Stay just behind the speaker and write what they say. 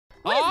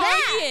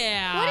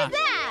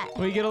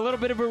we get a little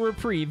bit of a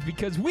reprieve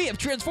because we have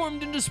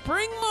transformed into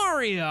Spring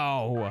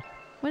Mario.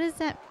 What is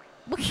that?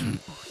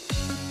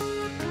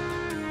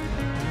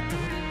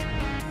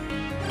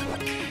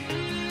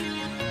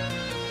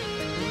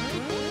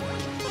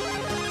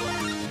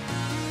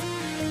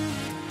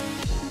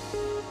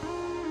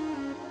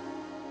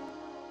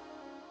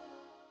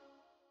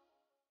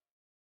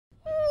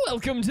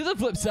 Welcome to the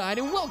flip side,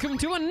 and welcome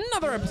to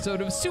another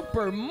episode of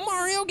Super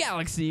Mario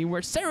Galaxy,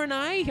 where Sarah and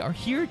I are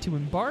here to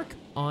embark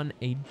on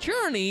a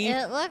journey.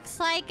 It looks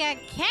like a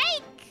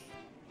cake.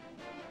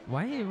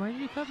 Why did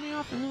you cut me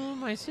off in the middle of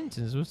my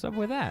sentence? What's up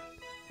with that?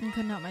 I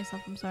couldn't help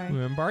myself. I'm sorry.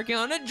 We're embarking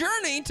on a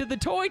journey to the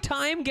Toy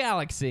Time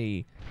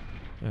Galaxy.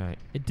 All right,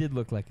 it did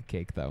look like a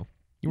cake, though.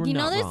 You were You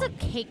know, not there's wrong. a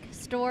cake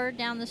store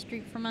down the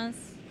street from us.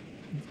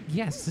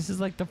 Yes, this is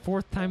like the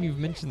 4th time you've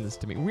mentioned this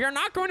to me. We are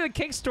not going to the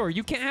cake store.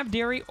 You can't have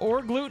dairy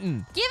or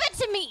gluten. Give it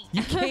to me.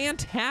 You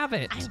can't have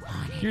it. I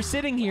want it. You're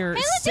sitting here Hey,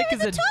 look, sick there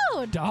as is a a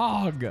toad.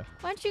 dog. Why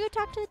don't you go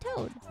talk to the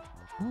toad?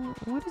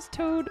 What is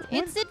Toad?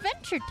 It's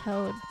Adventure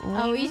Toad.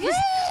 What? Oh, he's just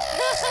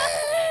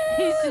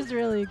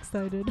really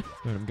excited.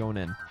 Wait, I'm going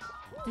in.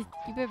 You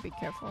better be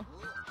careful.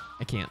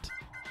 I can't.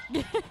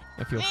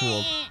 I feel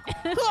fooled.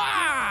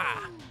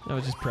 Ah! I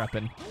was just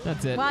prepping.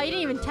 That's it. Wow, you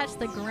didn't even touch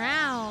the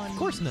ground. Of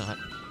course not.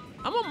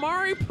 I'm a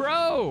Mari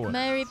Pro.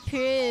 Mary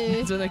Prue.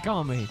 That's what they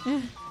call me.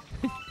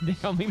 They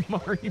call me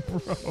Mari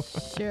Pro.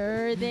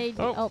 Sure they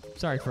do. Oh,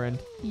 sorry, friend.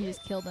 You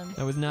just killed him.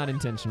 That was not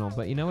intentional,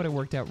 but you know what? It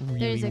worked out really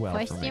There's a well for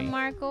me. question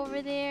mark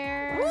over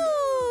there.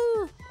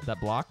 Woo! That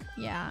block?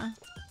 Yeah.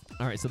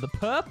 All right, so the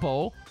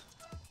purple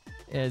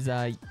is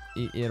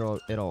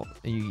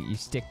you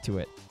stick to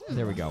it.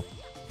 There we go.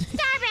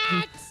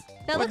 Starbucks!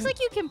 That looks like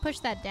you can push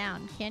that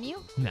down. Can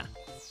you? Nah.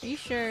 Are you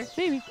sure?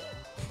 Maybe.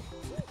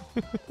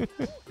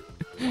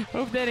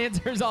 Hope that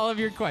answers all of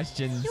your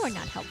questions. You are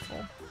not helpful.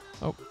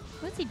 Oh.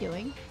 What's he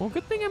doing? Well,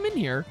 good thing I'm in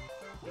here.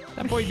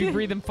 That boy be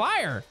breathing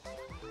fire.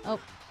 Oh.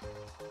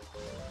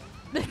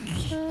 Where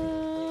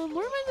am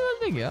I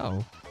supposed to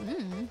go?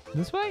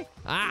 This way?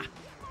 Ah,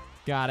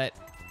 got it.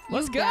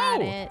 Let's You go.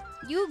 got it.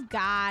 You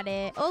got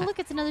it. Oh, look,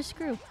 it's another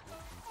screw.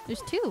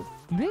 There's 2.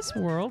 This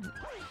world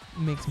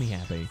makes me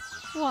happy.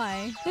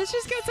 Why? It's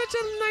just got such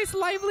a nice,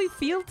 lively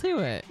feel to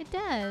it. It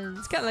does.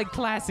 It's got like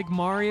classic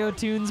Mario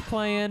tunes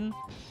playing.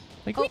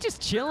 Like we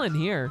just chilling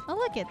here. Oh,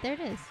 look it. There it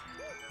is.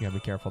 You gotta be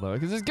careful though,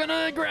 because it's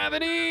gonna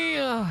gravity.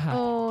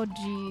 Oh,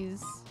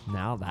 jeez.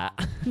 Now that.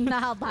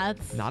 Now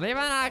that's... Not even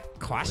a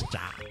question.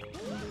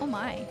 Oh,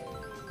 my.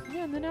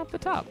 Yeah, and then out the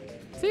top.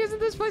 See, isn't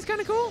this place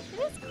kind of cool?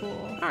 It is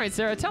cool. All right,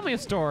 Sarah, tell me a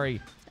story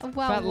Well,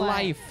 about what?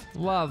 life,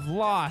 love,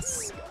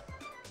 loss,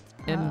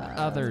 and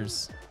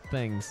others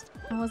things.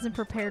 I wasn't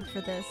prepared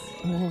for this.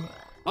 What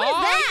What is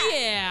that?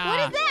 Yeah.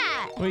 What is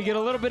that? We get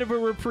a little bit of a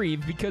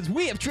reprieve because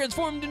we have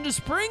transformed into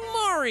Spring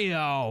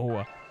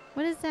Mario.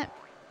 What is that?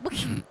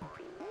 Boing.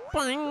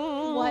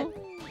 What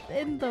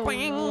in the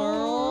Boing.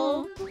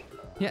 world?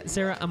 Yeah,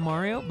 Sarah, I'm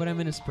Mario, but I'm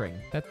in a spring.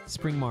 That's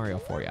Spring Mario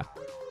for you.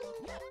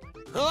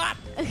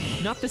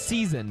 Not the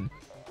season.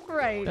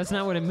 Right. That's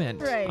not what it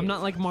meant. Right. I'm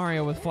not like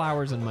Mario with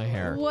flowers in my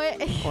hair.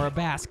 What? Or a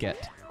basket.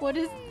 What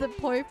is the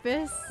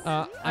porpoise?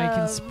 I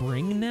can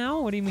spring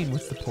now? What do you mean,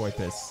 what's the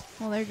porpoise?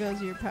 Well, there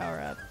goes your power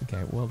up.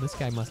 Okay, well, this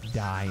guy must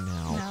die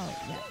now. No,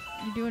 yeah,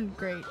 you're doing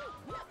great.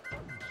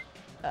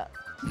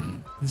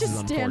 This Just is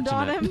stand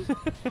on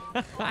unfortunate.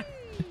 him.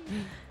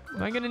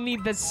 Am I gonna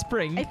need this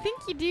spring? I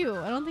think you do.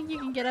 I don't think you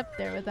can get up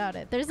there without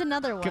it. There's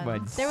another one. Come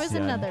on, There was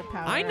son. another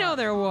power I know up.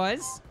 there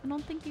was. I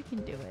don't think you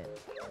can do it.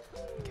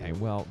 Okay,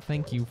 well,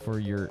 thank you for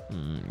your...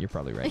 you're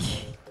probably right.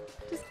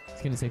 I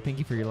was gonna say thank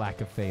you for your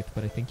lack of faith,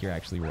 but I think you're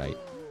actually right.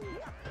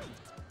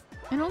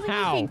 I don't think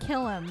How? you can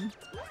kill him.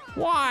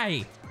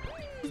 Why?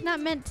 He's not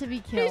meant to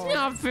be killed. It's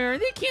not fair.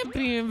 They can't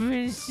be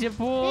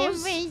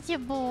invincibles.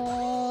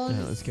 Invincibles.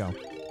 Yeah, let's go.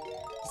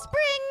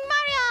 Spring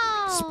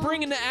Mario.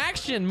 Spring into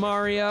action,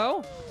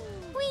 Mario.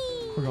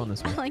 Whee! We're going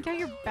this way. I like how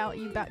you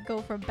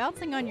go from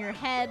bouncing on your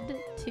head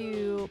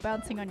to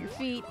bouncing on your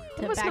feet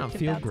That to must back not to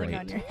feel bouncing great.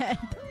 on your head.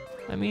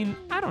 I mean,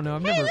 I don't know.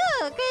 Hey,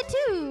 look, a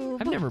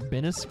tube. I've never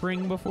been a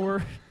spring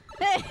before,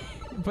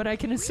 but I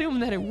can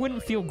assume that it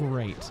wouldn't feel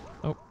great.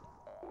 Oh,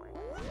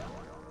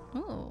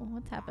 Oh,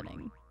 what's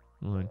happening?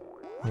 I want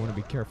to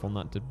be careful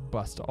not to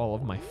bust all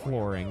of my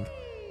flooring.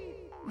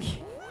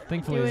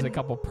 Thankfully, there's a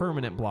couple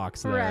permanent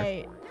blocks there.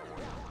 Right.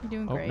 You're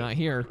doing Oh, great. not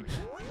here.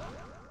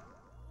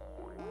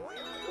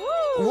 Woo!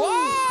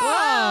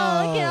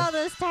 Whoa! Look at all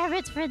those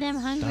starbits for them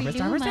hungry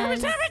Starburst, lumas.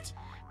 Starburst!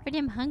 For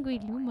them hungry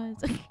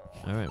lumas.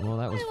 All right, well,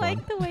 that was I fun.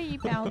 like the way he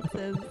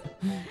bounces.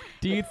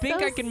 Do you think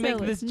So I can make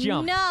silly. this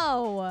jump?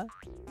 No.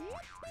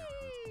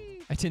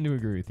 I tend to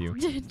agree with you.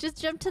 Just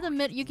jump to the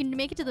mid. You can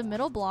make it to the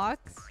middle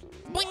blocks.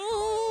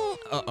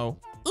 Uh-oh.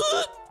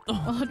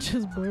 Oh,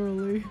 just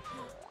barely.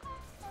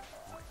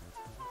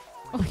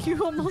 Oh,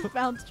 you almost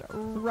bounced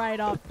right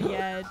off the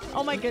edge.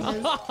 Oh my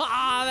goodness.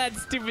 That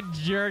stupid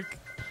jerk.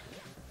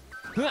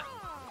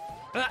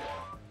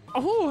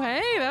 Oh,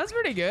 hey, that was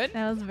pretty good.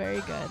 That was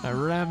very good. I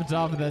ramped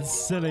off that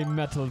silly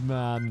metal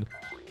man.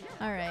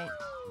 All right.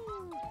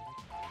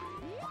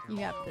 You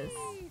got this.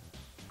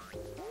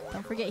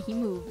 Don't forget he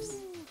moves.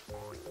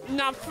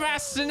 Not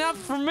fast enough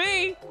for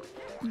me.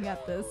 You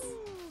got this.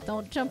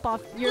 Don't jump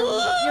off. You're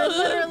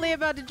literally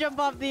about to jump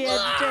off the edge,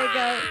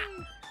 Jacob.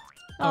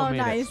 Oh, made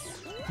it.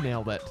 nice.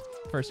 Nailed it.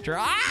 First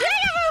try.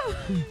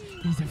 Jacob!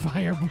 He's a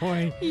fire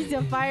boy. He's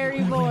a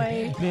fiery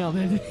boy. Nailed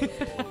it.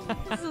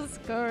 So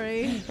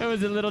scary. That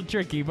was a little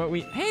tricky, but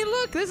we... Hey,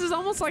 look, this is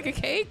almost like a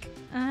cake.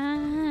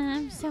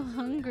 I'm so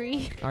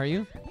hungry. Are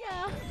you?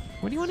 Yeah.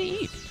 What do you want to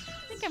eat?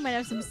 I think I might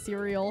have some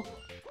cereal.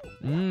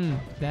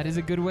 That is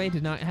a good way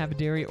to not have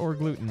dairy or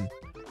gluten.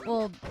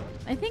 Well,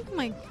 I think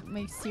my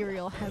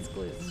cereal has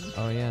gluten.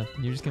 Oh, yeah.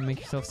 You're just going to make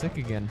yourself sick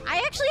again. I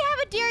actually have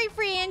a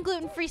dairy-free and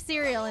gluten-free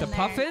cereal in The there.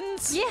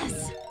 Puffins?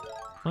 Yes.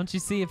 Why don't you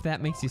see if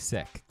that makes you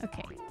sick?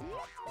 Okay.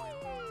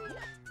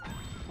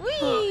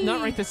 Whee!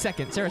 Not right this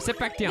second. Sarah, sit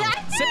back down.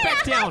 That's Sit it!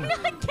 back down.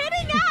 I'm not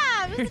getting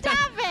up.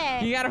 Stop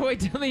it. You gotta wait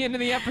till the end of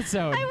the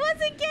episode. I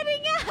wasn't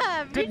getting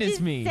up. Goodness You're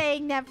just me.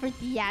 saying that for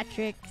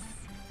theatrics.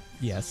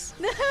 Yes.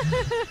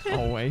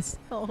 Always.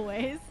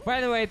 Always.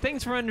 By the way,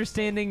 thanks for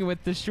understanding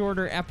with the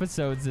shorter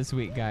episodes this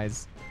week,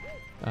 guys.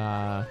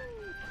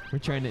 We're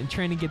trying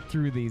to get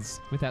through these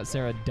without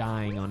Sarah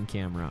dying on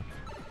camera.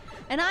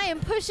 And I am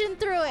pushing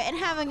through it and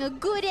having a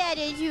good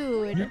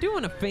attitude. You're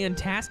doing a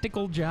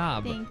fantastical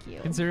job. Thank you.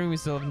 Considering we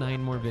still have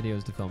 9 more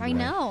videos to film. I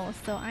today. know.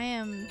 So I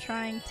am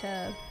trying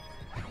to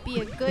be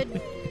a good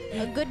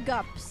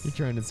gups. You're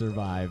trying to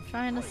survive.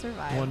 Trying to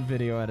survive. One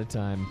video at a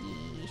time.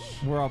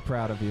 Yeesh. We're all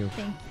proud of you.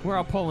 Thank you. We're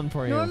all pulling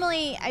for you.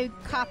 Normally I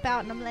cop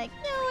out and I'm like,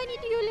 no, I need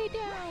to go lay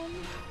down.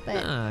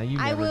 But You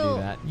I never will-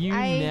 do that. You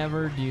I-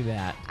 never do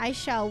that. I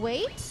shall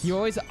wait. You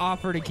always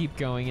offer to keep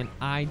going, and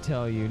I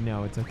tell you,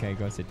 no, it's okay.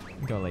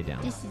 Go lay down.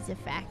 This is a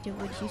fact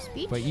of which you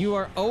speak. But you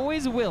are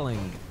always willing,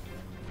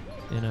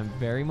 and I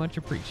very much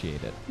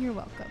appreciate it. You're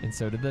welcome. And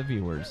so do the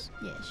viewers.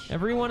 Yes.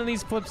 Every one of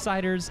these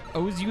Flipsiders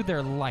owes you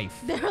their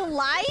life. They're In a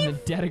alive?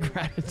 debt of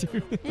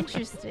gratitude.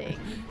 Interesting.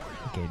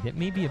 Okay, that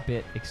may be a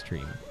bit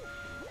extreme.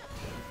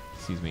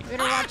 Excuse me.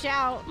 Better watch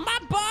out. My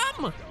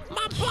bum!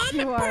 My bum,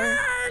 You it are-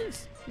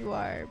 burns! You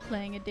are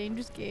playing a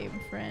dangerous game,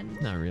 friend.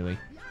 Not really.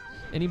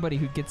 Anybody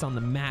who gets on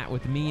the mat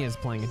with me is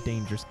playing a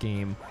dangerous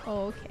game.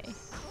 Oh, okay.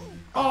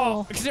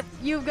 Oh, except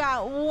You've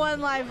got one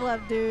life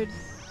left, dude.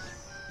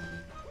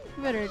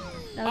 You better. I was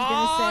oh,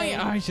 gonna say.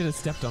 yeah, I should have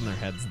stepped on their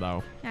heads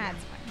though. That's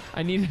fine.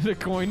 I needed a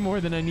coin more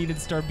than I needed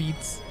star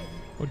beats.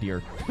 Oh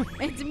dear.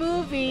 It's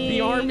moving.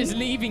 The arm is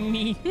leaving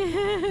me.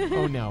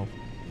 Oh no.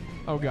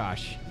 Oh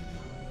gosh.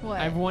 What?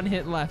 I have 1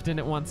 hit left and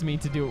it wants me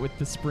to do it with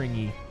the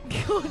springy.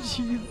 Oh,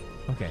 jeez.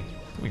 Okay.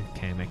 Weird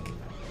panic.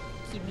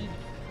 Kimmy.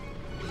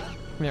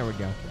 There we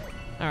go.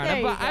 All right. There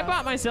you I go.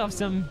 bought myself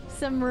some.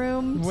 Some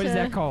room. What to is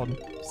that called?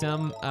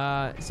 Some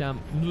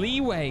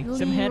leeway. Some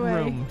Leeway.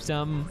 headroom.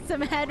 Some.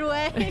 Some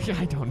headway.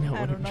 I don't know I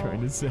what don't I'm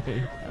trying know. to say.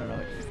 I don't know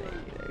what you're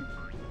saying either.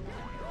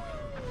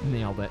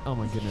 Nailed it. Oh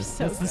my goodness.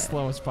 So That's the good.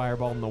 slowest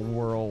fireball in the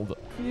world.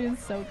 You're doing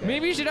so good.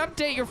 Maybe you should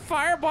update your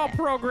fireball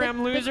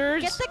program,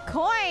 losers. Get the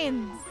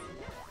coins.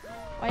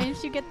 Why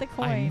didn't you get the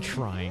coins? I'm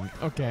trying.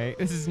 Okay,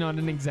 this is not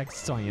an exact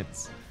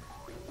science.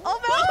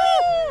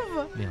 Oh,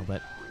 move! Nailed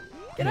it.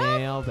 Get up.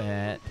 Nailed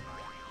it.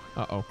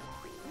 Uh-oh.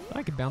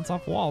 I could bounce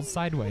off walls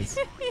sideways.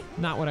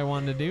 Not what I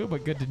wanted to do,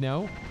 but good to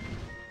know.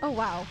 Oh,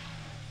 wow.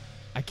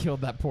 I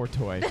killed that poor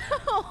toy.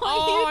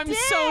 Oh, you I'm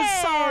so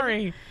did.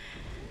 sorry.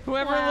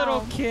 Whatever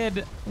Wow.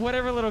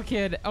 whatever little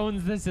kid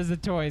owns this as a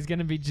toy is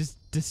gonna be just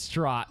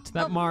distraught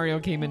that Mario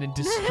came in and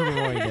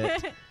destroyed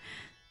it.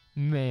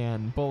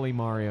 Man, bully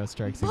Mario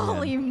strikes again.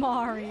 Bully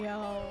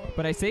Mario.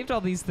 But I saved all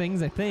these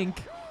things, I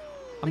think.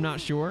 I'm not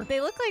sure.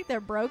 They look like they're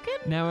broken.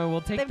 Now I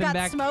will take They've them got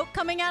back. smoke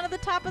coming out of the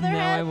top of their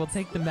Now I heads. will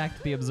take them back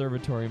to the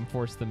observatory and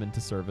force them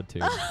into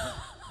servitude.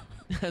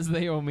 As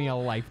they owe me a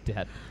life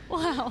debt.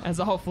 Wow. As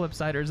all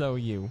Flipsiders owe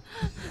you.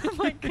 Oh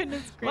my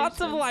goodness gracious.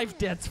 Lots of life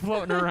debts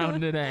floating around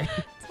today.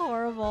 It's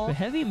horrible. The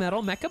heavy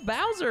metal Mecha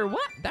Bowser.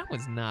 What? That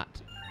was not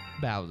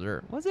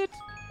Bowser. Was it?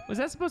 Was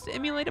that supposed to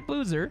emulate a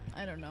Boozer?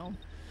 I don't know.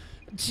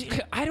 Gee,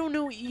 I don't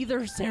know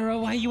either, Sarah.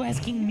 Why are you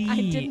asking me? I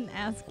didn't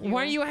ask you.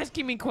 Why are you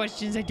asking me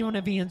questions I don't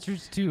have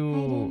answers I to?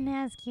 didn't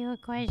ask you a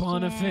question.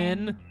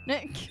 Bonafin.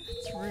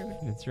 It's rude.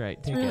 That's right.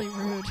 It's Take really it.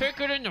 rude. Take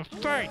it in the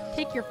face.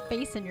 Take your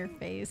face in your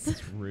face.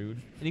 It's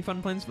rude. Any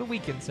fun plans for the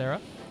weekend,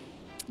 Sarah?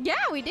 Yeah,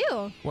 we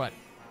do. What?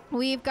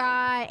 We've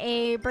got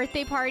a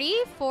birthday party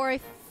for a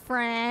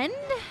friend.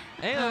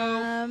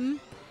 Heyo.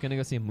 Gonna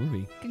go see a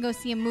movie. Can go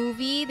see a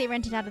movie. They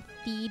rented out a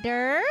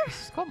theater.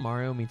 It's called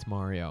Mario Meets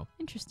Mario.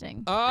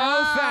 Interesting.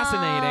 Oh,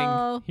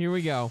 fascinating. Here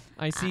we go.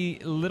 I see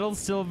little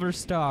silver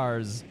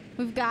stars.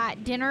 We've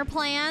got dinner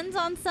plans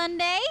on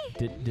Sunday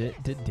Did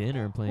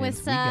dinner plans. with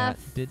we got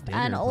did dinner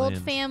an old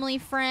plans. family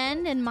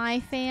friend and my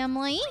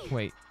family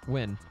Wait,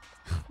 when?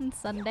 on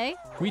Sunday.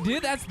 We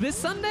did? That's this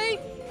Sunday?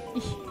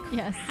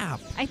 Yes.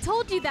 Crap. I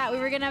told you that we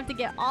were going to have to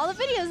get all the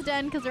videos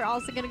done because we're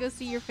also going to go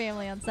see your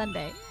family on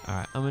Sunday. All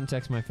right, I'm gonna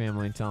text my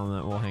family and tell them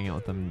that we'll hang out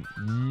with them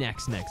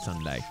next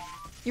Sunday.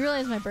 You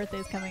realize my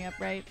birthday's coming up,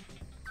 right?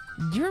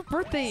 Your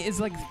birthday is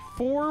like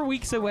 4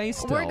 weeks away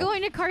still. We're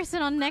going to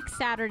Carson on next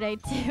Saturday,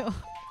 too.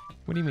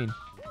 What do you mean?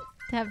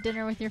 To have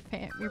dinner with your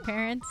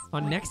parents?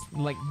 On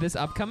this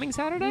upcoming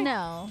Saturday?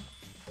 No.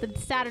 The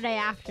Saturday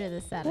after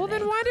the Saturday. Well,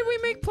 then why did we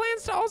make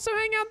plans to also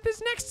hang out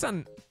this next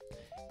Sun?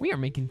 We are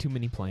making too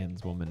many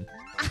plans, woman.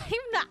 I did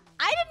not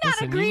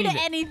Listen, agree you to need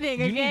anything,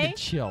 You okay? need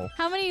to chill.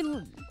 How many He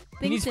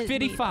things needs does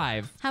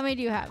 55. How many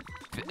do you have?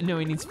 No,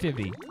 he needs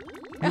 50.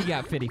 We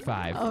got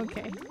 55.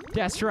 Okay.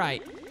 That's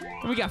right.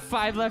 We got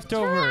 5 left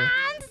over.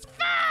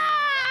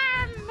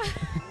 Transform!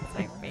 It's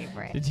my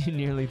favorite. Did you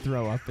nearly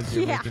throw up as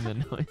you're Yeah. making the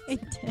noise? I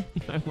did.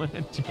 I want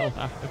to chill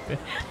out a bit.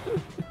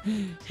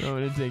 I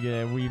want to take it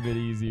a wee bit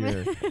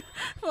easier.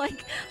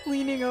 Like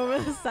leaning over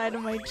the side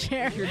of my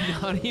chair. You're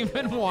not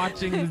even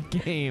watching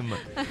this game.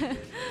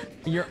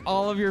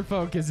 All of your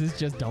focus is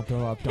just don't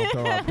throw up, don't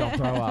throw up, don't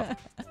throw up.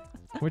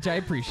 Which I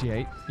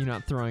appreciate. You're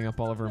not throwing up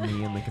all over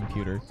me and the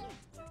computer.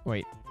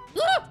 Wait,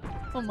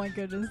 Oh my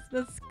goodness,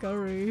 that's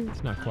scary.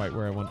 it's not quite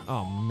where I want.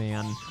 Oh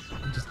man,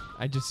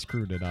 I just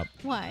screwed it up.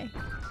 Why?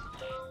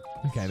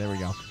 Okay, there we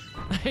go.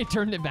 I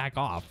turned it back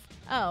off.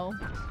 Oh.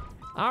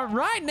 All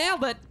right,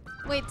 nailed it.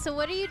 Wait, so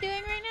what are you doing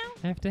right now?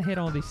 I have to hit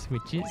all these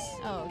switches.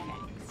 Oh,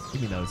 okay.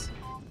 Give me those.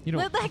 You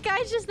don't. But that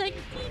guy's just like,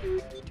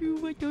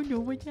 I don't know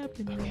what's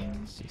happening.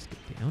 Let's just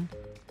get down.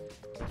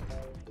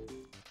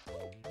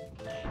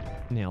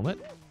 Nailed it.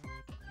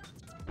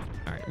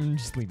 All right, I'm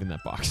just leaving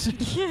that box.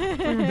 We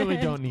really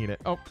don't need it.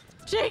 Oh,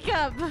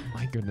 Jacob!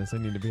 my goodness, I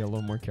need to be a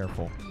little more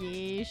careful.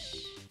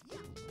 Yeesh.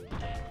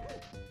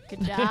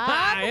 Good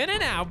job. In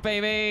and out,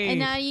 baby. And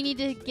now you need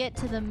to get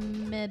to the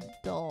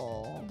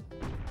middle.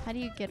 How do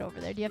you get over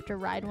there? Do you have to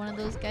ride one of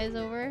those guys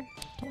over?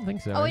 I don't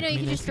think so. Oh, wait, no, you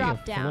can I just see a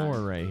drop down.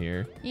 floor right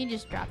here. You can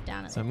just drop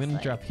down. So I'm going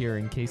to drop here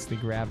in case the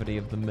gravity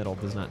of the middle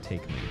does not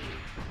take me.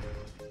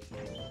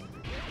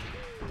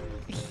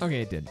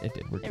 Okay, it did. It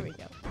did. We're There good. we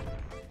go.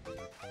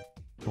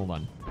 Hold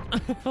on.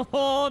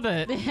 Hold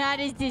it. How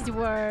does this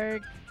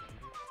work?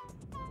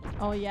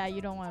 Oh yeah,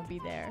 you don't want to be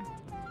there.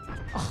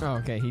 Oh,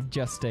 okay, he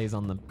just stays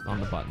on the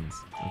buttons.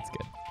 That's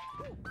good.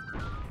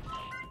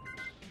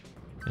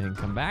 And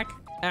come back.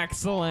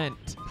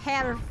 Excellent.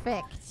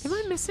 Perfect. Am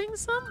I missing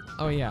some?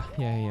 Oh yeah,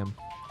 I am.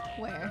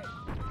 Where?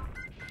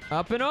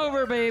 Up and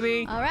over,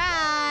 baby. All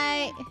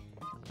right.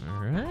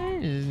 All right.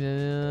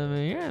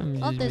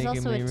 I'm Oh, just there's making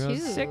also a me real tube.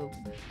 sick.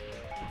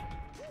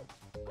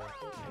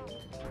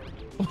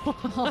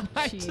 Oh,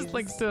 I just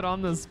like jeez. stood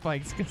on those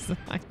spikes because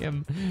I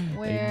am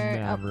Where? a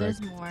Oh, maverick.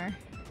 there's more.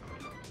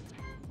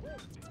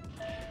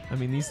 I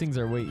mean, these things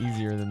are way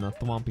easier than the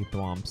thwompy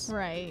thwomps.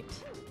 Right.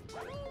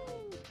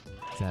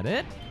 Is that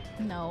it?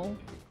 No.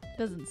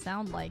 Doesn't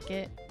sound like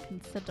it,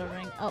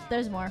 considering. Oh,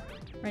 there's more.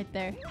 Right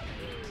there.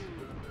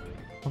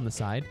 On the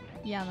side?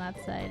 Yeah, on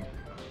that side.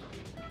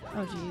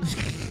 Oh,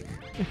 jeez.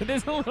 It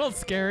is a little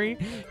scary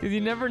because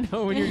you never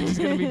know when you're just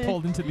going to be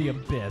pulled into the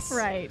abyss.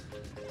 Right.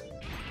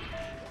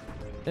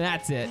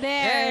 That's it.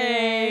 There it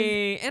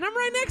Hey! And I'm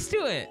right next to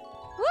it.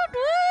 Woot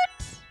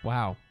woot!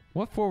 Wow.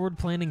 What forward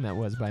planning that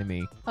was by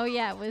me. Oh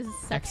yeah, it was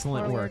such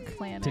Excellent forward work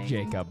planning. to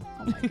Jacob.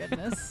 Oh my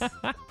goodness.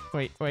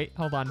 Wait,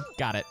 hold on.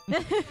 Got it.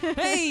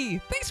 Hey,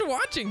 thanks for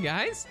watching,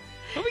 guys.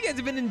 Hope you guys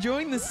have been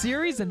enjoying the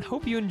series and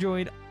hope you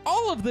enjoyed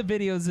all of the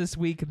videos this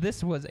week.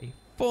 This was a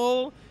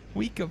full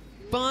week of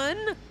fun.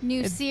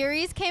 New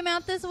series came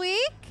out this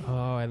week.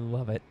 Oh, I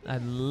love it. I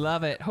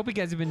love it. Hope you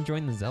guys have been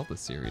enjoying the Zelda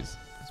series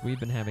because we've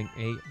been having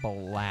a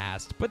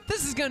blast. But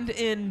this is going to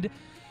end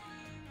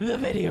the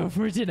video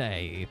for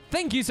today.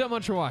 Thank you so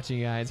much for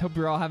watching, guys. Hope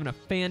you're all having a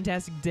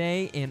fantastic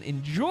day and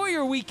enjoy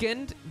your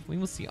weekend. We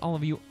will see all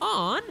of you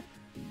on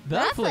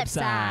the flip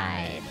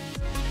side.